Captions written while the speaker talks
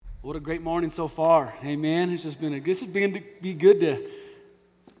What a great morning so far. Amen. It's just been good to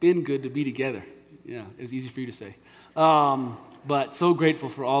be together. Yeah, it's easy for you to say. But so grateful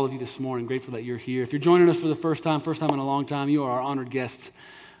for all of you this morning. Grateful that you're here. If you're joining us for the first time in a long time, you are our honored guests.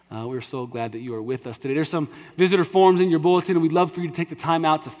 We're so glad that you are with us today. There's some visitor forms in your bulletin, and we'd love for you to take the time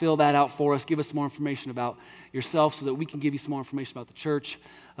out to fill that out for us. Give us some more information about yourself so that we can give you some more information about the church.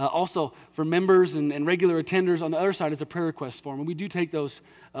 Also, for members and regular attenders, on the other side is a prayer request form, and we do take those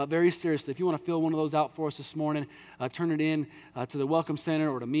very seriously. If you want to fill one of those out for us this morning, turn it in to the Welcome Center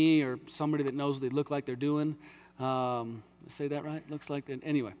or to me or somebody that knows what they look like they're doing. Say that right? Looks like that.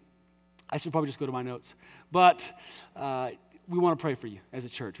 Anyway, I should probably just go to my notes. But we want to pray for you as a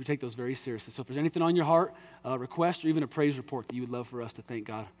church. We take those very seriously. So if there's anything on your heart, request, or even a praise report that you would love for us to thank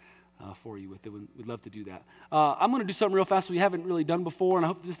God for you with, we'd love to do that. I'm going to do something real fast we haven't really done before, and I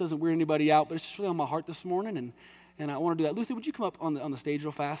hope this doesn't weird anybody out, but it's just really on my heart this morning, and I want to do that. Luther, would you come up on the stage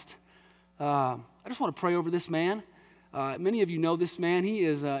real fast? I just want to pray over this man. Many of you know this man. He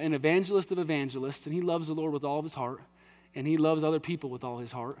is an evangelist of evangelists, and he loves the Lord with all of his heart, and he loves other people with all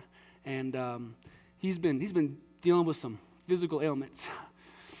his heart, and he's been dealing with some physical ailments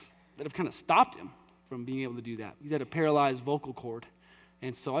that have kind of stopped him from being able to do that. He's had a paralyzed vocal cord.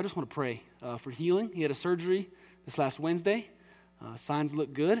 And so I just want to pray for healing. He had a surgery this last Wednesday. Signs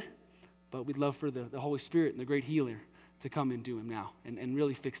look good, but we'd love for the Holy Spirit and the great healer to come into him now and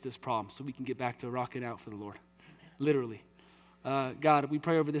really fix this problem so we can get back to rocking out for the Lord, literally. God, we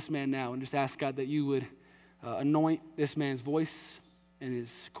pray over this man now and just ask, God, that you would anoint this man's voice and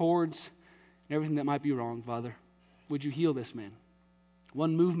his cords and everything that might be wrong, Father. Would you heal this man?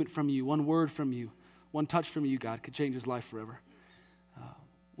 One movement from you, one word from you, one touch from you, God, could change his life forever.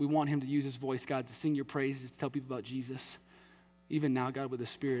 We want him to use his voice, God, to sing your praises, to tell people about Jesus. Even now, God, with the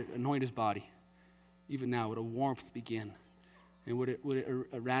Spirit, anoint his body. Even now, would a warmth begin? And would it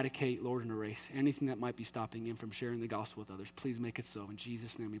eradicate, Lord, and erase anything that might be stopping him from sharing the gospel with others? Please make it so. In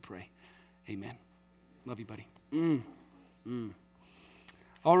Jesus' name we pray. Amen. Love you, buddy.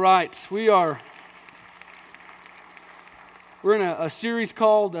 All right, We're in a series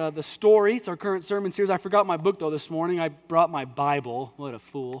called The Story. It's our current sermon series. I forgot my book, though, this morning. I brought my Bible. What a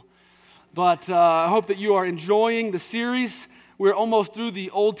fool. But I hope that you are enjoying the series. We're almost through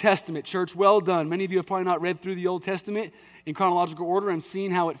the Old Testament, church. Well done. Many of you have probably not read through the Old Testament in chronological order and seen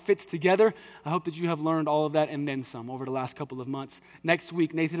how it fits together. I hope that you have learned all of that and then some over the last couple of months. Next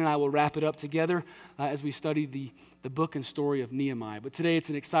week, Nathan and I will wrap it up together as we study the book and story of Nehemiah. But today, it's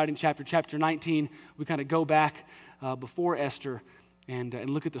an exciting chapter, chapter 19. We kind of go back before Esther and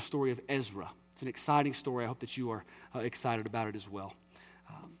look at the story of Ezra. It's an exciting story. I hope that you are excited about it as well.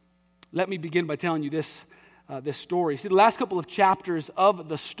 Let me begin by telling you this story. See, the last couple of chapters of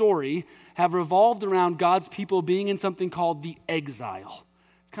the story have revolved around God's people being in something called the exile.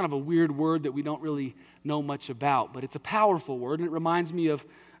 It's kind of a weird word that we don't really know much about, but it's a powerful word, and it reminds me of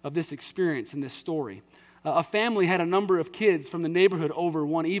this experience in this story. A family had a number of kids from the neighborhood over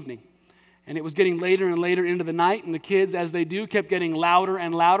one evening. And it was getting later and later into the night, and the kids, as they do, kept getting louder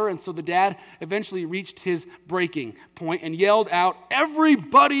and louder, and so the dad eventually reached his breaking point and yelled out,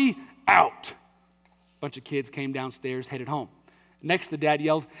 "Everybody out!" A bunch of kids came downstairs, headed home. Next, the dad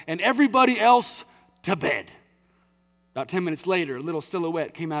yelled, "And everybody else to bed." About 10 minutes later, a little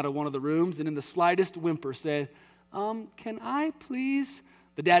silhouette came out of one of the rooms, and in the slightest whimper said, "Can I please?"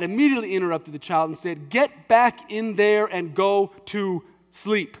 The dad immediately interrupted the child and said, "Get back in there and go to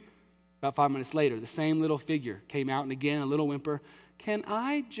sleep." About 5 minutes later, the same little figure came out, and again, a little whimper. "Can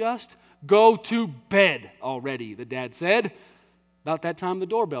I just go to bed already?" the dad said. About that time, the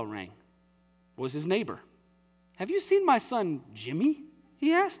doorbell rang. It was his neighbor. "Have you seen my son, Jimmy?"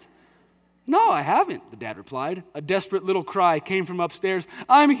 he asked. "No, I haven't," the dad replied. A desperate little cry came from upstairs.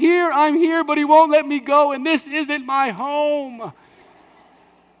 I'm here, but he won't let me go, and this isn't my home."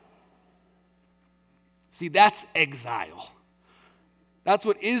 See, that's exile. That's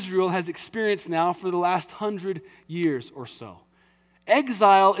what Israel has experienced now for the last 100 years or so.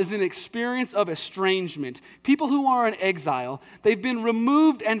 Exile is an experience of estrangement. People who are in exile, they've been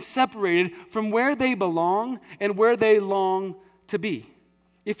removed and separated from where they belong and where they long to be.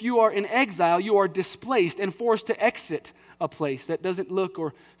 If you are in exile, you are displaced and forced to exit a place that doesn't look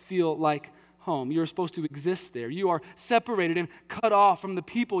or feel like home. You're supposed to exist there. You are separated and cut off from the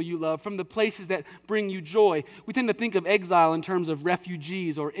people you love, from the places that bring you joy. We tend to think of exile in terms of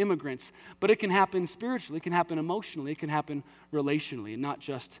refugees or immigrants, but it can happen spiritually, it can happen emotionally, it can happen relationally, and not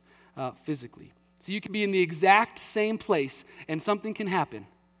just physically. So you can be in the exact same place, and something can happen,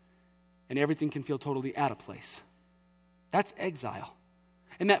 and everything can feel totally out of place. That's exile.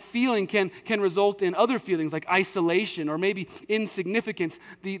 And that feeling can result in other feelings like isolation or maybe insignificance.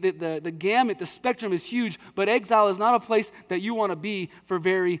 The gamut, the spectrum is huge, but exile is not a place that you want to be for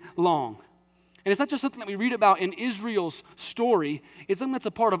very long. And it's not just something that we read about in Israel's story, it's something that's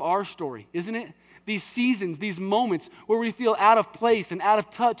a part of our story, isn't it? These seasons, these moments where we feel out of place and out of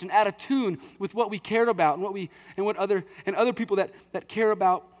touch and out of tune with what we cared about and what other people that care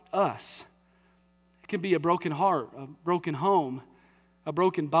about us. It can be a broken heart, a broken home, a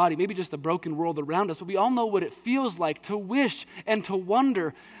broken body, maybe just a broken world around us. But we all know what it feels like to wish and to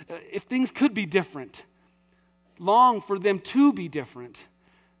wonder if things could be different. Long for them to be different.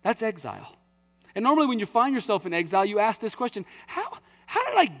 That's exile. And normally when you find yourself in exile, you ask this question, how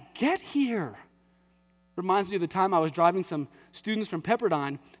did I get here? Reminds me of the time I was driving some students from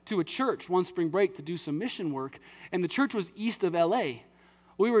Pepperdine to a church one spring break to do some mission work, and the church was east of LA.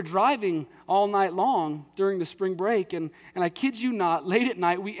 We were driving all night long during the spring break, and I kid you not, late at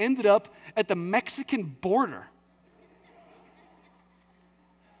night, we ended up at the Mexican border.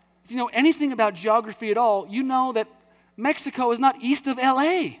 If you know anything about geography at all, you know that Mexico is not east of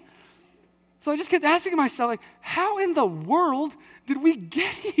LA. So I just kept asking myself, like, how in the world did we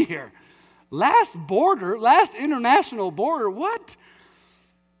get here? Last international border, what?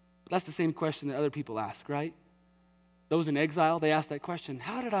 That's the same question that other people ask, right? Those in exile, they ask that question,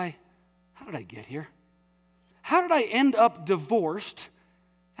 how did I get here? How did I end up divorced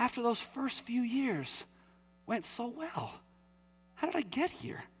after those first few years went so well? How did I get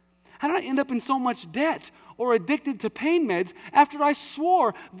here? How did I end up in so much debt or addicted to pain meds after I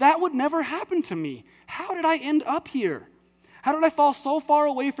swore that would never happen to me? How did I end up here? How did I fall so far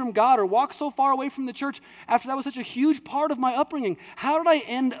away from God or walk so far away from the church after that was such a huge part of my upbringing? How did I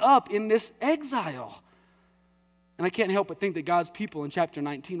end up in this exile? And I can't help but think that God's people in chapter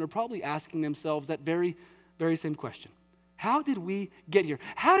 19 were probably asking themselves that very, very same question. How did we get here?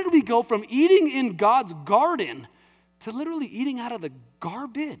 How did we go from eating in God's garden to literally eating out of the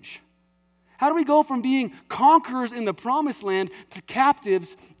garbage? How do we go from being conquerors in the promised land to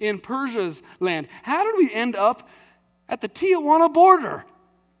captives in Persia's land? How did we end up at the Tijuana border?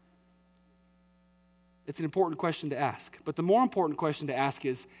 It's an important question to ask. But the more important question to ask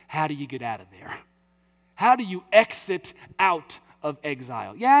is, how do you get out of there? How do you exit out of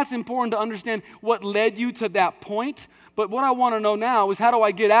exile? Yeah, it's important to understand what led you to that point, but what I want to know now is, how do I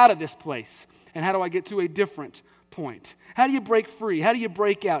get out of this place? And how do I get to a different point? How do you break free? How do you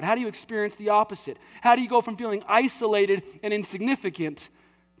break out? How do you experience the opposite? How do you go from feeling isolated and insignificant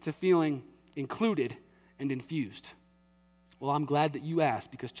to feeling included and infused? Well, I'm glad that you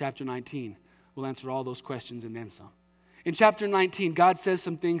asked, because chapter 19 will answer all those questions and then some. In chapter 19, God says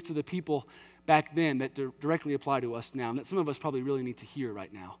some things to the people back then that directly apply to us now, and that some of us probably really need to hear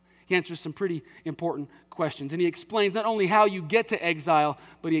right now. He answers some pretty important questions, and he explains not only how you get to exile,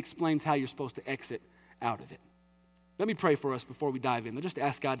 but he explains how you're supposed to exit out of it. Let me pray for us before we dive in. I'll just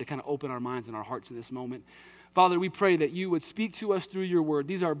ask God to kind of open our minds and our hearts in this moment. Father, we pray that you would speak to us through your word.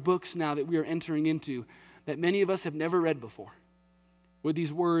 These are books now that we are entering into that many of us have never read before. Would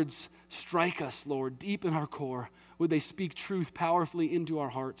these words strike us, Lord, deep in our core? Would they speak truth powerfully into our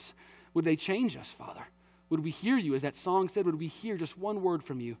hearts? Would they change us, Father? Would we hear you, as that song said, would we hear just one word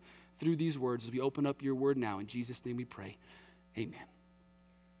from you through these words as we open up your word now? In Jesus' name we pray. Amen.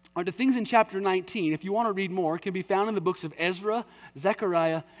 All right, the things in chapter 19, if you want to read more, can be found in the books of Ezra,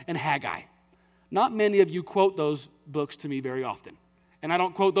 Zechariah, and Haggai. Not many of you quote those books to me very often. And I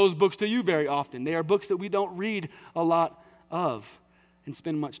don't quote those books to you very often. They are books that we don't read a lot of and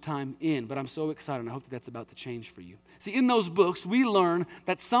spend much time in. But I'm so excited, and I hope that that's about to change for you. See, in those books, we learn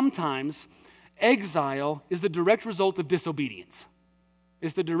that sometimes exile is the direct result of disobedience.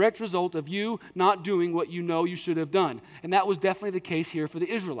 It's the direct result of you not doing what you know you should have done. And that was definitely the case here for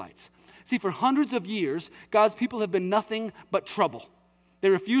the Israelites. See, for hundreds of years, God's people have been nothing but trouble. They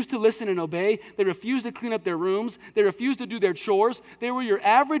refused to listen and obey. They refused to clean up their rooms. They refused to do their chores. They were your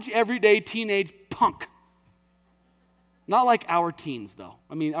average, everyday teenage punk. Not like our teens, though.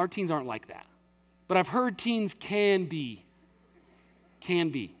 I mean, our teens aren't like that. But I've heard teens can be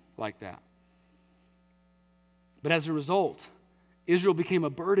like that. But as a result, Israel became a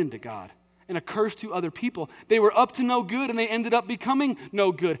burden to God and a curse to other people. They were up to no good, and they ended up becoming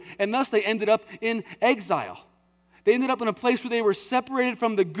no good. And thus they ended up in exile. They ended up in a place where they were separated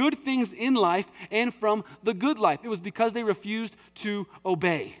from the good things in life and from the good life. It was because they refused to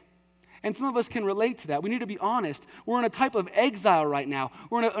obey. And some of us can relate to that. We need to be honest. We're in a type of exile right now.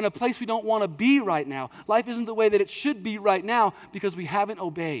 We're in a place we don't want to be right now. Life isn't the way that it should be right now because we haven't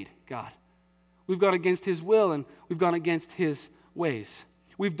obeyed God. We've gone against His will and we've gone against His ways.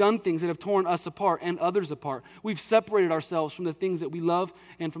 We've done things that have torn us apart and others apart. We've separated ourselves from the things that we love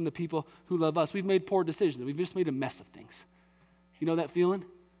and from the people who love us. We've made poor decisions. We've just made a mess of things. You know that feeling?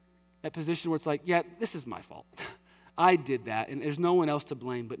 That position where it's like, yeah, this is my fault. I did that, and there's no one else to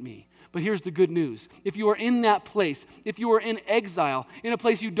blame but me. But here's the good news. If you are in that place, if you are in exile, in a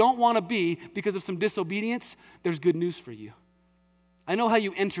place you don't want to be because of some disobedience, there's good news for you. I know how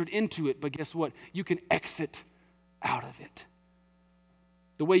you entered into it, but guess what? You can exit out of it.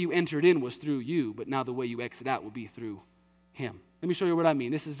 The way you entered in was through you, but now the way you exit out will be through him. Let me show you what I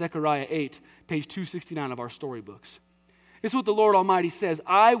mean. This is Zechariah 8, page 269 of our storybooks. This is what the Lord Almighty says.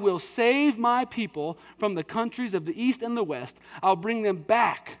 I will save my people from the countries of the east and the west. I'll bring them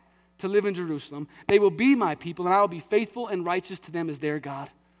back to live in Jerusalem. They will be my people, and I will be faithful and righteous to them as their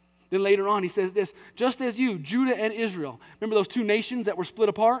God. Then later on, he says this, just as you, Judah and Israel, remember those two nations that were split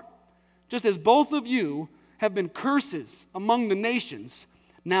apart? Just as both of you have been curses among the nations,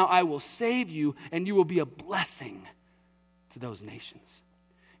 now I will save you, and you will be a blessing to those nations.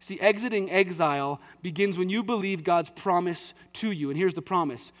 See, exiting exile begins when you believe God's promise to you. And here's the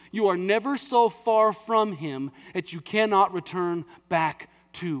promise. You are never so far from him that you cannot return back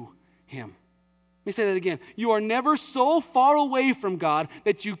to him. Let me say that again. You are never so far away from God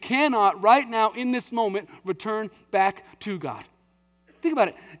that you cannot, right now, in this moment, return back to God. Think about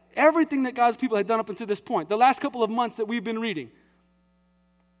it. Everything that God's people had done up until this point, the last couple of months that we've been reading,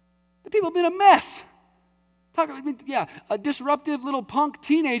 the people have been a mess. Disruptive little punk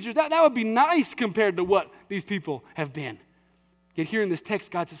teenagers, that would be nice compared to what these people have been. Yet here in this text,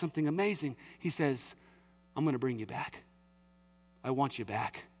 God says something amazing. He says, I'm going to bring you back. I want you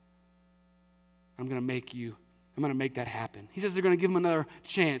back. I'm going to make that happen. He says they're going to give them another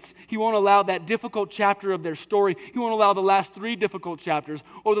chance. He won't allow that difficult chapter of their story. He won't allow the last 3 difficult chapters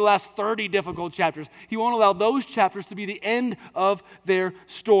or the last 30 difficult chapters. He won't allow those chapters to be the end of their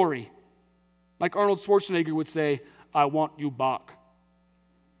story. Like Arnold Schwarzenegger would say, I want you back.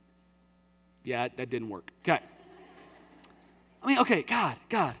 Yeah, that didn't work. Okay.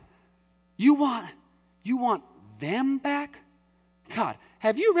 God, you want them back? God,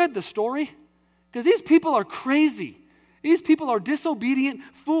 have you read the story? Because these people are crazy. These people are disobedient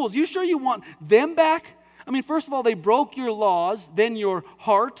fools. You sure you want them back? I mean, first of all, they broke your laws, then your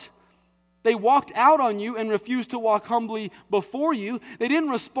heart. They walked out on you and refused to walk humbly before you. They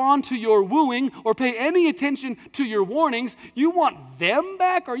didn't respond to your wooing or pay any attention to your warnings. You want them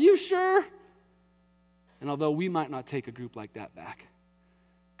back? Are you sure? And although we might not take a group like that back,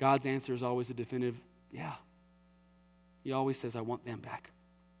 God's answer is always a definitive, yeah. He always says, I want them back.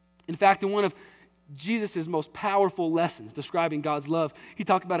 In fact, in one of Jesus' most powerful lessons describing God's love, he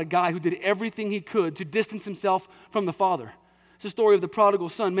talked about a guy who did everything he could to distance himself from the Father. It's the story of the prodigal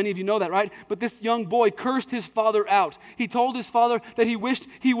son. Many of you know that, right? But this young boy cursed his father out. He told his father that he wished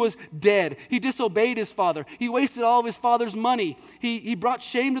he was dead. He disobeyed his father. He wasted all of his father's money. He brought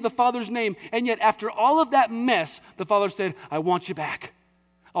shame to the father's name. And yet after all of that mess, the father said, I want you back.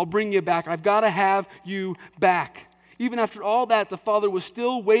 I'll bring you back. I've got to have you back. Even after all that, the father was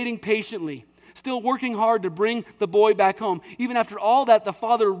still waiting patiently, still working hard to bring the boy back home. Even after all that, the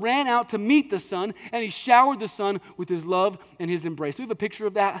father ran out to meet the son, and he showered the son with his love and his embrace. Do we have a picture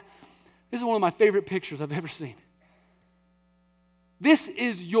of that? This is one of my favorite pictures I've ever seen. This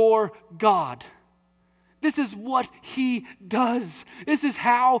is your God. This is what he does. This is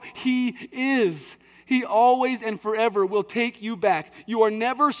how he is. He always and forever will take you back. You are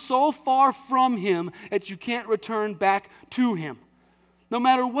never so far from him that you can't return back to him. No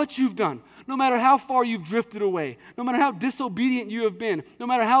matter what you've done, no matter how far you've drifted away, no matter how disobedient you have been, no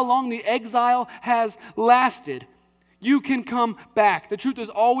matter how long the exile has lasted, you can come back. The truth is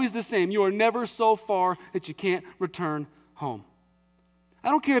always the same. You are never so far that you can't return home. I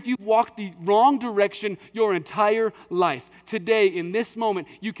don't care if you've walked the wrong direction your entire life. Today, in this moment,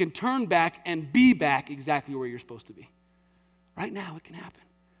 you can turn back and be back exactly where you're supposed to be. Right now, it can happen.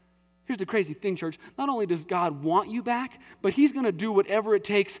 Here's the crazy thing, church. Not only does God want you back, but he's going to do whatever it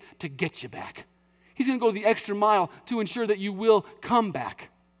takes to get you back. He's going to go the extra mile to ensure that you will come back.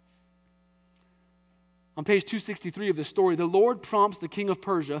 On page 263 of the story, the Lord prompts the king of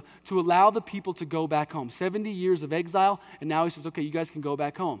Persia to allow the people to go back home. 70 years of exile, and now he says, okay, you guys can go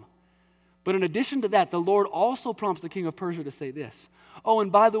back home. But in addition to that, the Lord also prompts the king of Persia to say this. Oh,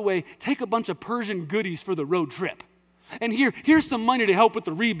 and by the way, take a bunch of Persian goodies for the road trip. And here's some money to help with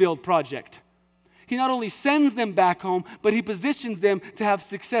the rebuild project. He not only sends them back home, but he positions them to have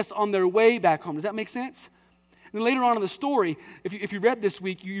success on their way back home. Does that make sense? And later on in the story, if you read this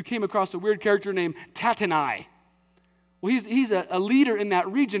week, you came across a weird character named Tattenai. Well, he's a leader in that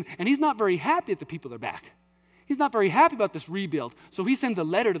region, and he's not very happy that the people are back. He's not very happy about this rebuild. So he sends a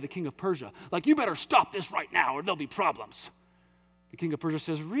letter to the king of Persia. Like, you better stop this right now or there'll be problems. The king of Persia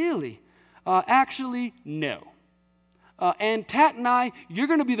says, really? Actually, no. And Tatnai, you're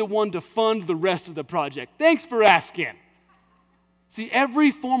going to be the one to fund the rest of the project. Thanks for asking. See,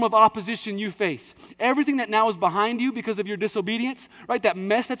 every form of opposition you face, everything that now is behind you because of your disobedience, right? That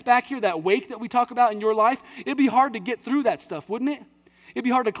mess that's back here, that wake that we talk about in your life, it'd be hard to get through that stuff, wouldn't it? It'd be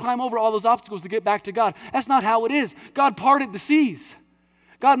hard to climb over all those obstacles to get back to God. That's not how it is. God parted the seas.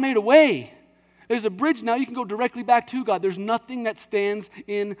 God made a way. There's a bridge now. You can go directly back to God. There's nothing that stands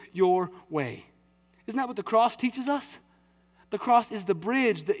in your way. Isn't that what the cross teaches us? The cross is the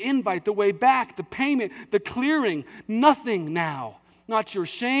bridge, the invite, the way back, the payment, the clearing. Nothing now, not your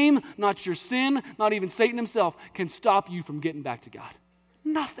shame, not your sin, not even Satan himself can stop you from getting back to God.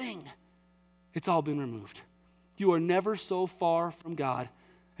 Nothing. It's all been removed. You are never so far from God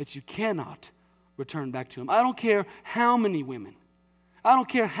that you cannot return back to him. I don't care how many women. I don't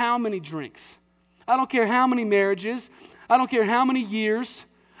care how many drinks. I don't care how many marriages. I don't care how many years.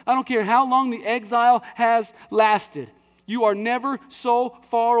 I don't care how long the exile has lasted. You are never so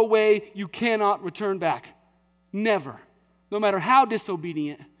far away you cannot return back. Never. No matter how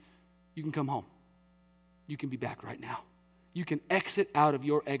disobedient, you can come home. You can be back right now. You can exit out of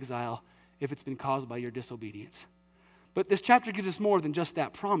your exile if it's been caused by your disobedience. But this chapter gives us more than just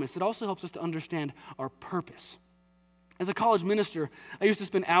that promise. It also helps us to understand our purpose. As a college minister, I used to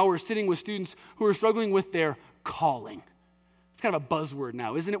spend hours sitting with students who are struggling with their calling. It's kind of a buzzword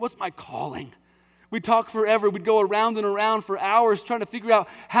now, isn't it? What's my calling? We'd talk forever. We'd go around and around for hours trying to figure out,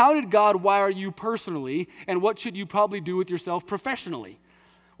 how did God wire you personally, and what should you probably do with yourself professionally?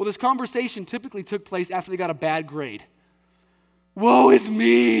 Well, this conversation typically took place after they got a bad grade. Woe is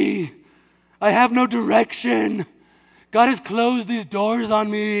me. I have no direction. God has closed these doors on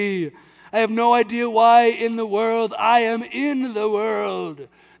me. I have no idea why in the world I am in the world.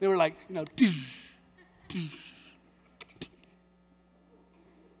 They were like, Be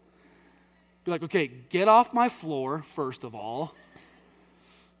like, okay, get off my floor, first of all.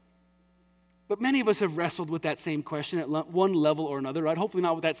 But many of us have wrestled with that same question at one level or another, right? Hopefully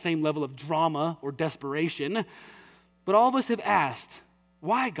not with that same level of drama or desperation. But all of us have asked,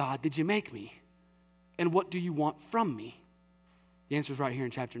 why, God, did you make me? And what do you want from me? The answer is right here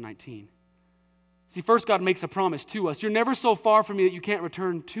in chapter 19. See, first God makes a promise to us. You're never so far from me that you can't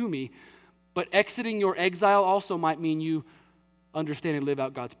return to me. But exiting your exile also might mean you understand and live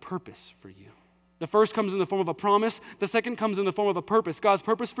out God's purpose for you. The first comes in the form of a promise. The second comes in the form of a purpose. God's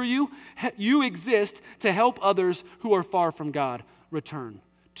purpose for you, you exist to help others who are far from God return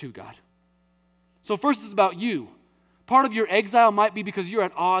to God. So first it's about you. Part of your exile might be because you're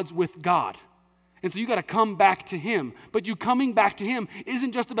at odds with God. And so you got to come back to him. But you coming back to him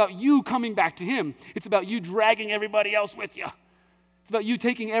isn't just about you coming back to him. It's about you dragging everybody else with you. It's about you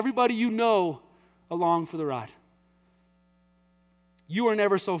taking everybody you know along for the ride. You are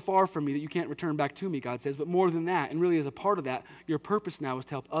never so far from me that you can't return back to me, God says. But more than that, and really as a part of that, your purpose now is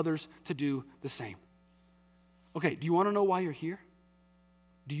to help others to do the same. Okay, do you want to know why you're here?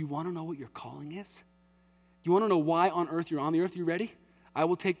 Do you want to know what your calling is? Do you want to know why on earth you're on the earth? You ready? I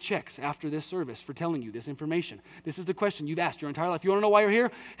will take checks after this service for telling you this information. This is the question you've asked your entire life. You want to know why you're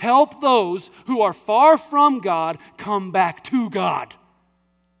here? Help those who are far from God come back to God.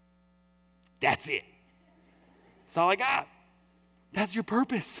 That's it. That's all I got. That's your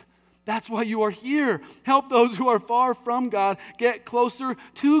purpose. That's why you are here. Help those who are far from God get closer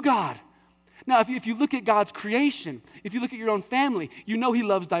to God. Now, if you look at God's creation, if you look at your own family, you know he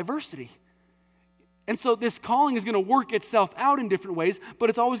loves diversity. And so this calling is going to work itself out in different ways, but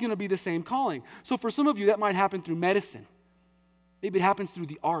it's always going to be the same calling. So for some of you, that might happen through medicine. Maybe it happens through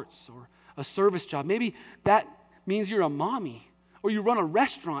the arts or a service job. Maybe that means you're a mommy, or you run a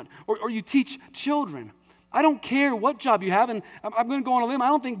restaurant, or you teach children. I don't care what job you have, and I'm going to go on a limb. I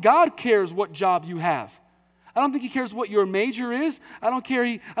don't think God cares what job you have. I don't think he cares what your major is. I don't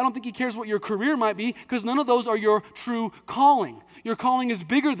think he cares what your career might be, because none of those are your true calling. Your calling is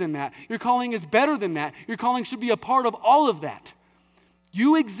bigger than that. Your calling is better than that. Your calling should be a part of all of that.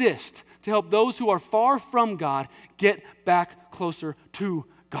 You exist to help those who are far from God get back closer to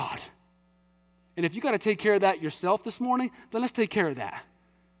God. And if you got to take care of that yourself this morning, then let's take care of that,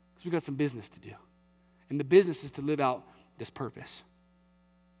 because we've got some business to do. And the business is to live out this purpose.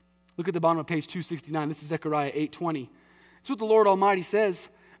 Look at the bottom of page 269. This is Zechariah 8:20. It's what the Lord Almighty says.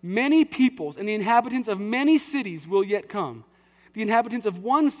 Many peoples and the inhabitants of many cities will yet come. The inhabitants of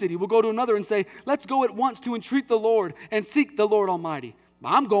one city will go to another and say, let's go at once to entreat the Lord and seek the Lord Almighty.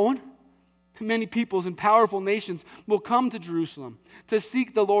 I'm going. Many peoples and powerful nations will come to Jerusalem to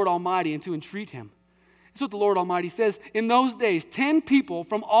seek the Lord Almighty and to entreat him. This is what the Lord Almighty says. In those days, 10 people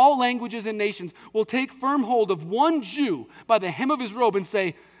from all languages and nations will take firm hold of one Jew by the hem of his robe and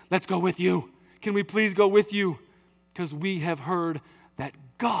say, let's go with you. Can we please go with you? Because we have heard that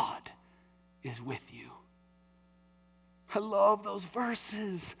God is with you. I love those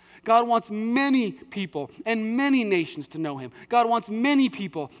verses. God wants many people and many nations to know him. God wants many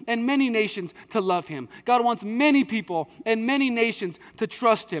people and many nations to love him. God wants many people and many nations to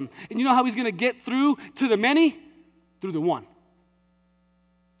trust him. And you know how he's going to get through to the many? Through the one.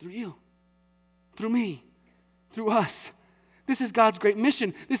 Through you. Through me. Through us. This is God's great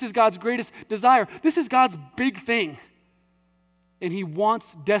mission. This is God's greatest desire. This is God's big thing. And he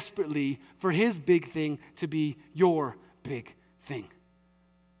wants desperately for his big thing to be your big thing.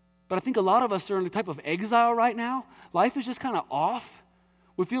 But I think a lot of us are in a type of exile right now. Life is just kind of off.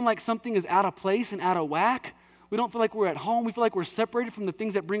 We feel like something is out of place and out of whack. We don't feel like we're at home. We feel like we're separated from the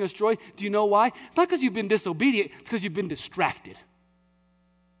things that bring us joy. Do you know why? It's not because you've been disobedient. It's because you've been distracted.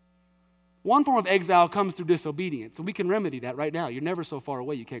 One form of exile comes through disobedience, and we can remedy that right now. You're never so far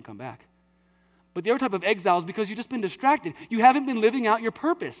away you can't come back. But the other type of exile is because you've just been distracted. You haven't been living out your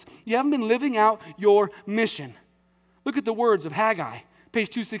purpose. You haven't been living out your mission. Look at the words of Haggai, page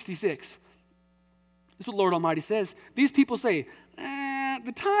 266. This is what the Lord Almighty says. These people say,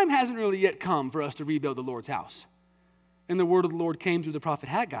 the time hasn't really yet come for us to rebuild the Lord's house. And the word of the Lord came through the prophet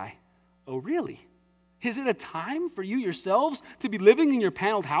Haggai. Oh, really? Is it a time for you yourselves to be living in your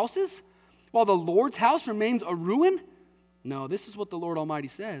paneled houses while the Lord's house remains a ruin? No, this is what the Lord Almighty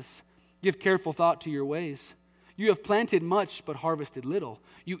says. Give careful thought to your ways. You have planted much but harvested little.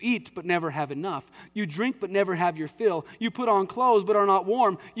 You eat but never have enough. You drink but never have your fill. You put on clothes but are not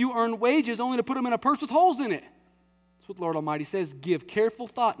warm. You earn wages only to put them in a purse with holes in it. That's what the Lord Almighty says. Give careful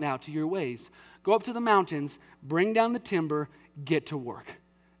thought now to your ways. Go up to the mountains, bring down the timber, get to work.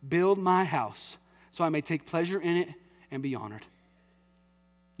 Build my house so I may take pleasure in it and be honored.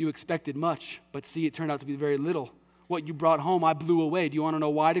 You expected much, but see, it turned out to be very little. What you brought home, I blew away. Do you want to know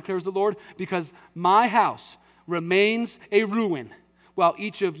why, declares the Lord? Because my house remains a ruin while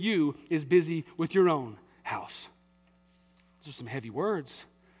each of you is busy with your own house. Those are some heavy words.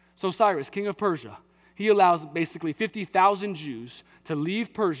 So Cyrus, king of Persia, he allows basically 50,000 Jews to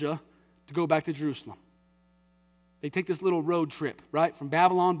leave Persia to go back to Jerusalem. They take this little road trip, right, from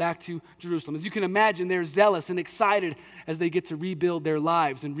Babylon back to Jerusalem. As you can imagine, they're zealous and excited as they get to rebuild their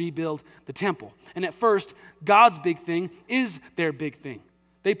lives and rebuild the temple. And at first, God's big thing is their big thing.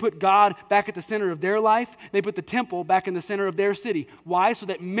 They put God back at the center of their life. They put the temple back in the center of their city. Why? So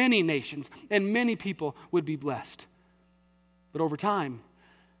that many nations and many people would be blessed. But over time,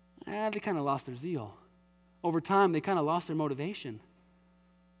 they kind of lost their zeal. Over time, they kind of lost their motivation.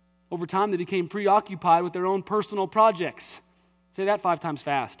 Over time, they became preoccupied with their own personal projects. Say that 5 times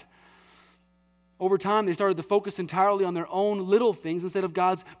fast. Over time, they started to focus entirely on their own little things instead of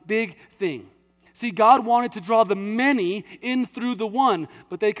God's big thing. See, God wanted to draw the many in through the one,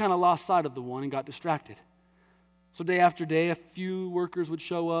 but they kind of lost sight of the one and got distracted. So day after day, a few workers would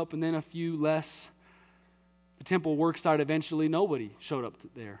show up and then a few less. The temple work site, eventually nobody showed up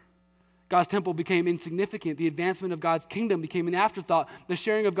there. God's temple became insignificant. The advancement of God's kingdom became an afterthought. The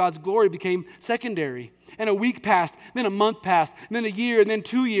sharing of God's glory became secondary. And a week passed, then a month passed, and then a year, and then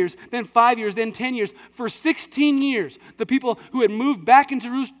 2 years, then 5 years, then 10 years. For 16 years, the people who had moved back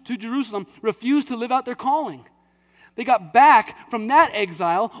to Jerusalem refused to live out their calling. They got back from that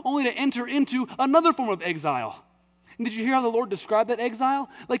exile only to enter into another form of exile. And did you hear how the Lord described that exile?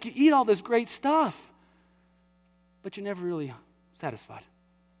 Like you eat all this great stuff, but you're never really satisfied.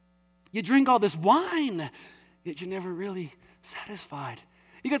 You drink all this wine, yet you're never really satisfied.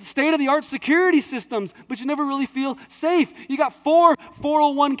 You got the state-of-the-art security systems, but you never really feel safe. You got 4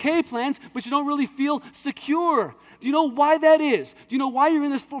 401k plans, but you don't really feel secure. Do you know why that is? Do you know why you're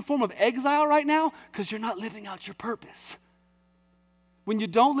in this form of exile right now? Because you're not living out your purpose. When you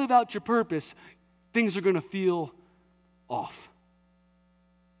don't live out your purpose, things are going to feel off.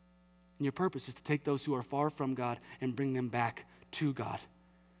 And your purpose is to take those who are far from God and bring them back to God.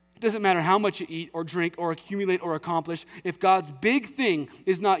 It doesn't matter how much you eat or drink or accumulate or accomplish. If God's big thing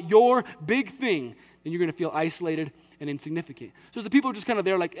is not your big thing, then you're going to feel isolated and insignificant. So the people are just kind of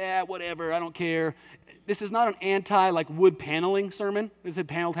there like, whatever, I don't care. This is not an wood paneling sermon. It said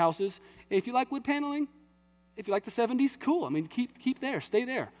paneled houses. If you like wood paneling, if you like the 70s, cool. I mean, keep there, stay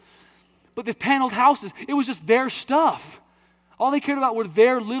there. But the paneled houses, it was just their stuff. All they cared about were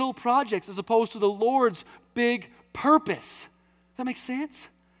their little projects as opposed to the Lord's big purpose. Does that make sense?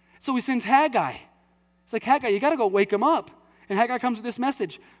 So he sends Haggai. It's like, Haggai, you got to go wake them up. And Haggai comes with this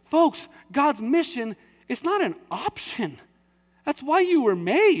message. Folks, God's mission, it's not an option. That's why you were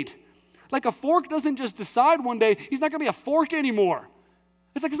made. Like a fork doesn't just decide one day, he's not going to be a fork anymore.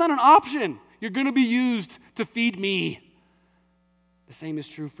 It's like it's not an option. You're going to be used to feed me. The same is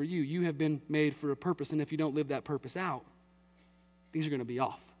true for you. You have been made for a purpose, and if you don't live that purpose out, things are going to be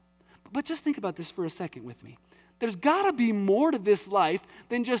off. But just think about this for a second with me. There's got to be more to this life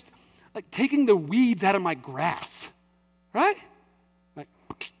than just like taking the weeds out of my grass, right? Like,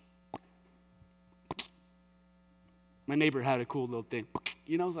 my neighbor had a cool little thing.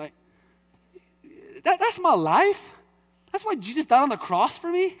 You know, it's like, that's my life. That's why Jesus died on the cross for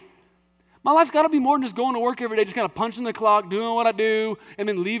me. My life's got to be more than just going to work every day, just kind of punching the clock, doing what I do, and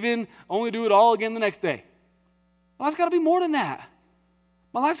then leaving, only do it all again the next day. My life's got to be more than that.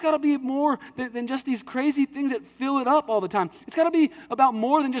 My life's got to be more than just these crazy things that fill it up all the time. It's got to be about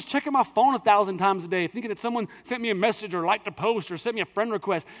more than just checking my phone 1,000 times a day, thinking that someone sent me a message or liked a post or sent me a friend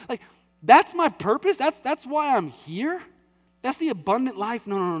request. Like, that's my purpose? That's why I'm here? That's the abundant life?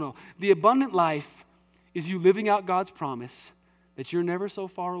 No. The abundant life is you living out God's promise that you're never so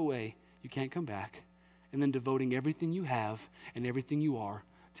far away, you can't come back, and then devoting everything you have and everything you are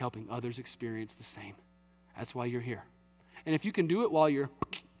to helping others experience the same. That's why you're here. And if you can do it while you're,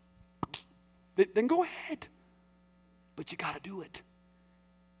 then go ahead. But you got to do it.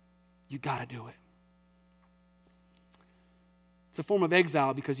 You got to do it. It's a form of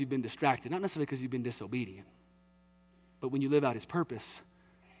exile because you've been distracted, not necessarily because you've been disobedient. But when you live out his purpose,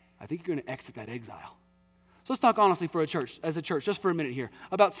 I think you're going to exit that exile. So let's talk honestly as a church, just for a minute here.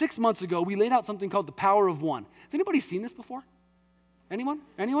 About 6 months ago, we laid out something called the Power of One. Has anybody seen this before? Anyone?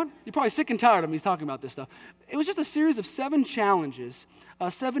 You're probably sick and tired of me talking about this stuff. It was just a series of 7 challenges,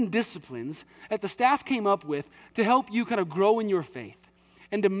 7 disciplines that the staff came up with to help you kind of grow in your faith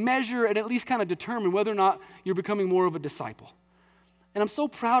and to measure and at least kind of determine whether or not you're becoming more of a disciple. And I'm so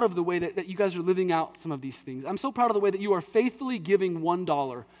proud of the way that you guys are living out some of these things. I'm so proud of the way that you are faithfully giving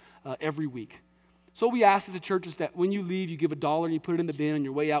 $1 every week. So what we ask as a church is that when you leave, you give $1 and you put it in the bin on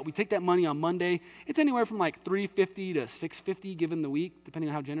your way out. We take that money on Monday. It's anywhere from like $3.50 to $6.50 given the week, depending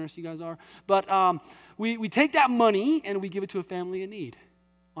on how generous you guys are. But we take that money and we give it to a family in need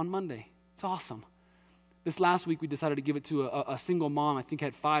on Monday. It's awesome. This last week, we decided to give it to a single mom, I think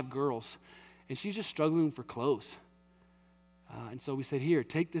had 5 girls, and she's just struggling for clothes. And so we said, here,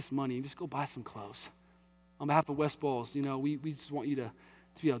 take this money and just go buy some clothes. On behalf of West Bowles, we just want you to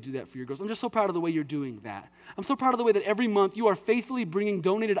be able to do that for your girls. I'm just so proud of the way you're doing that. I'm so proud of the way that every month you are faithfully bringing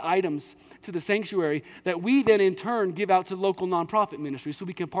donated items to the sanctuary that we then in turn give out to local nonprofit ministries so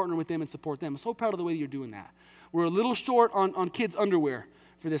we can partner with them and support them. I'm so proud of the way that you're doing that. We're a little short on kids' underwear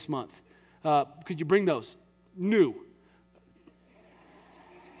for this month. Could you bring those? New.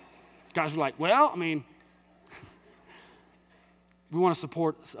 Guys are like, we want to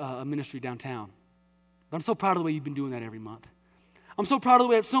support a ministry downtown. But I'm so proud of the way you've been doing that every month. I'm so proud of the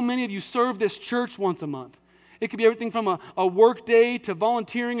way that so many of you serve this church once a month. It could be everything from a work day to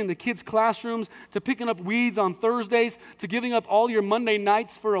volunteering in the kids' classrooms to picking up weeds on Thursdays to giving up all your Monday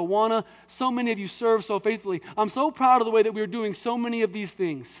nights for Awana. So many of you serve so faithfully. I'm so proud of the way that we're doing so many of these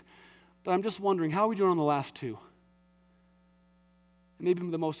things. But I'm just wondering, how are we doing on the last 2? And maybe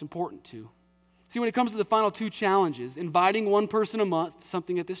the most important 2. See, when it comes to the final 2 challenges, inviting one person a month to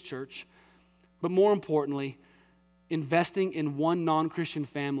something at this church, but more importantly, investing in one non-Christian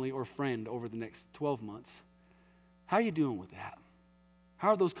family or friend over the next 12 months. How are you doing with that? How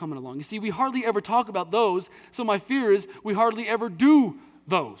are those coming along? You see, we hardly ever talk about those, so my fear is we hardly ever do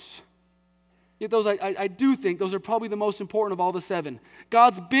those. Yet those, I do think those are probably the most important of all the 7.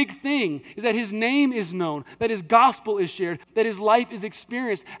 God's big thing is that his name is known, that his gospel is shared, that his life is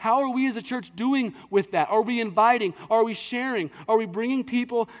experienced. How are we as a church doing with that? Are we inviting? Are we sharing? Are we bringing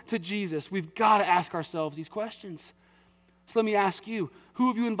people to Jesus? We've got to ask ourselves these questions. So let me ask you, who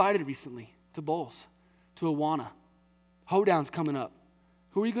have you invited recently to Bowles, to Awana? Hoedown's coming up.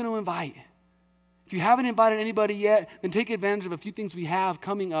 Who are you going to invite? If you haven't invited anybody yet, then take advantage of a few things we have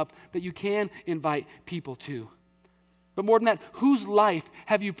coming up that you can invite people to. But more than that, whose life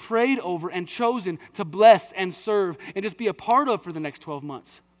have you prayed over and chosen to bless and serve and just be a part of for the next 12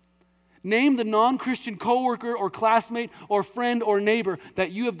 months? Name the non-Christian coworker or classmate or friend or neighbor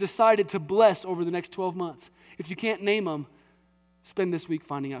that you have decided to bless over the next 12 months. If you can't name them, spend this week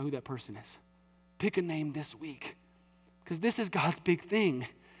finding out who that person is. Pick a name this week, because this is God's big thing.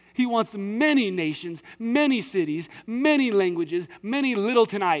 He wants many nations, many cities, many languages, many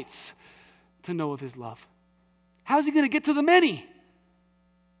Littletonites to know of his love. How's he going to get to the many?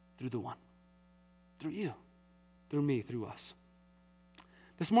 Through the one. Through you. Through me. Through us.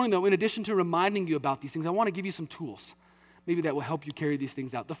 This morning, though, in addition to reminding you about these things, I want to give you some tools. Maybe that will help you carry these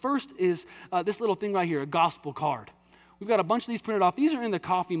things out. The first is this little thing right here, a gospel card. We've got a bunch of these printed off. These are in the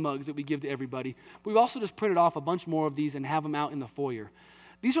coffee mugs that we give to everybody. We've also just printed off a bunch more of these and have them out in the foyer.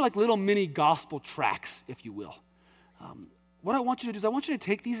 These are like little mini gospel tracts, if you will. What I want you to do is I want you to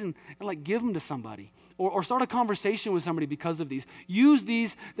take these and like give them to somebody or start a conversation with somebody because of these. Use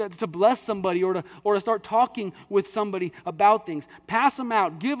these to bless somebody or to start talking with somebody about things. Pass them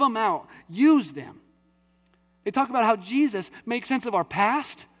out. Give them out. Use them. They talk about how Jesus makes sense of our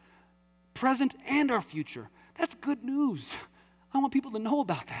past, present, and our future. That's good news. I want people to know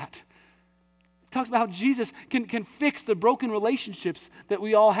about that. It talks about how Jesus can fix the broken relationships that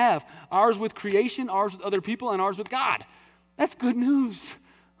we all have. Ours with creation, ours with other people, and ours with God. That's good news.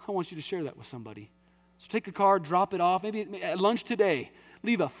 I want you to share that with somebody. So take a card, drop it off. Maybe at lunch today,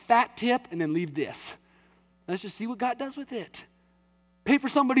 leave a fat tip and then leave this. Let's just see what God does with it. Pay for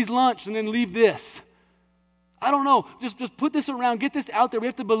somebody's lunch and then leave this. I don't know. Just put this around. Get this out there. We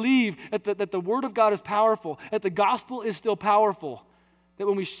have to believe that the Word of God is powerful, that the gospel is still powerful, that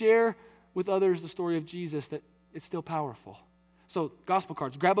when we share with others the story of Jesus, that it's still powerful. So gospel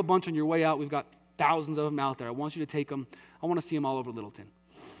cards, grab a bunch on your way out. We've got thousands of them out there. I want you to take them. I want to see them all over Littleton.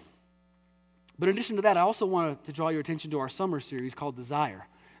 But in addition to that, I also want to draw your attention to our summer series called Desire.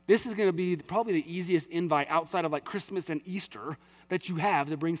 This is going to be probably the easiest invite outside of like Christmas and Easter that you have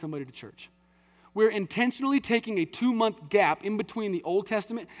to bring somebody to church. We're intentionally taking a 2-month gap in between the Old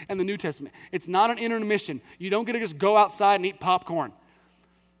Testament and the New Testament. It's not an intermission. You don't get to just go outside and eat popcorn.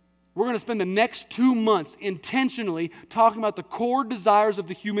 We're going to spend the next 2 months intentionally talking about the core desires of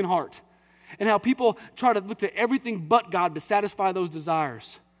the human heart and how people try to look to everything but God to satisfy those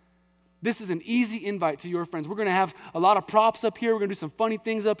desires. This is an easy invite to your friends. We're going to have a lot of props up here. We're going to do some funny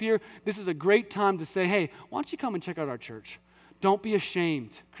things up here. This is a great time to say, hey, why don't you come and check out our church? Don't be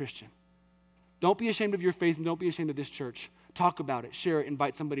ashamed, Christian. Don't be ashamed of your faith and don't be ashamed of this church. Talk about it, share it,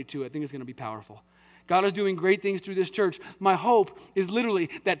 invite somebody to it. I think it's going to be powerful. God is doing great things through this church. My hope is literally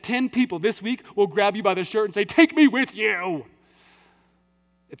that 10 people this week will grab you by the shirt and say, take me with you.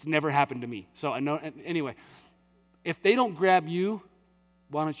 It's never happened to me. So I know, anyway, if they don't grab you,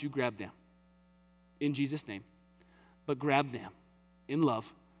 why don't you grab them? In Jesus' name. But grab them. In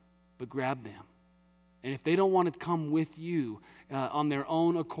love, but grab them. And if they don't want to come with you on their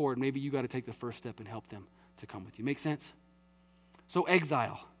own accord, maybe you got to take the first step and help them to come with you. Make sense? So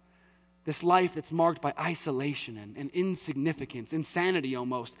exile. This life that's marked by isolation and insignificance, insanity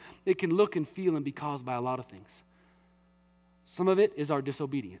almost. It can look and feel and be caused by a lot of things. Some of it is our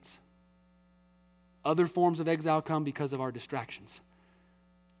disobedience. Other forms of exile come because of our distractions.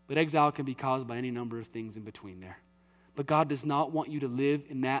 But exile can be caused by any number of things in between there. But God does not want you to live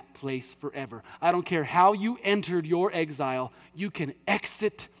in that place forever. I don't care how you entered your exile, you can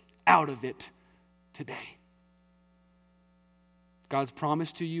exit out of it today. God's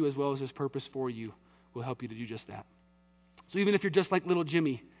promise to you as well as his purpose for you will help you to do just that. So even if you're just like little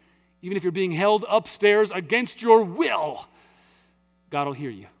Jimmy, even if you're being held upstairs against your will, God will hear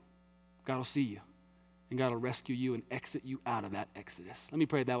you. God will see you. And God will rescue you and exit you out of that exodus. Let me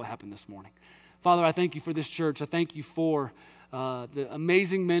pray that will happen this morning. Father, I thank you for this church. I thank you for the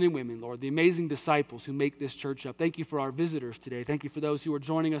amazing men and women, Lord, the amazing disciples who make this church up. Thank you for our visitors today. Thank you for those who are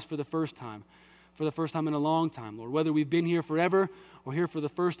joining us for the first time in a long time, Lord. Whether we've been here forever or here for the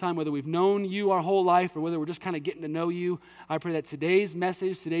first time, whether we've known you our whole life or whether we're just kind of getting to know you, I pray that today's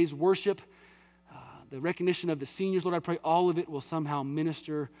message, today's worship, the recognition of the seniors, Lord, I pray all of it will somehow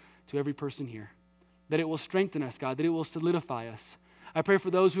minister to every person here. That it will strengthen us, God, that it will solidify us. I pray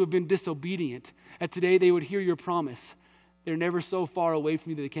for those who have been disobedient, that today they would hear your promise. They're never so far away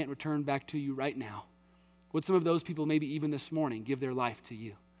from you that they can't return back to you right now. Would some of those people, maybe even this morning, give their life to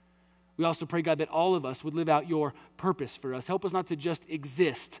you? We also pray, God, that all of us would live out your purpose for us. Help us not to just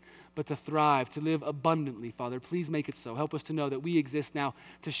exist, but to thrive, to live abundantly, Father. Please make it so. Help us to know that we exist now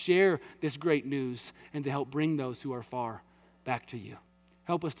to share this great news and to help bring those who are far back to you.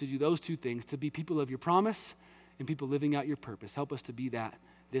 Help us to do those two things, to be people of your promise and people living out your purpose. Help us to be that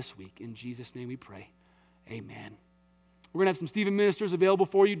this week. In Jesus' name we pray. Amen. We're going to have some Stephen ministers available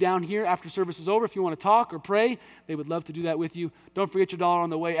for you down here after service is over. If you want to talk or pray, they would love to do that with you. Don't forget your dollar on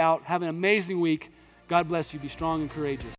the way out. Have an amazing week. God bless you. Be strong and courageous.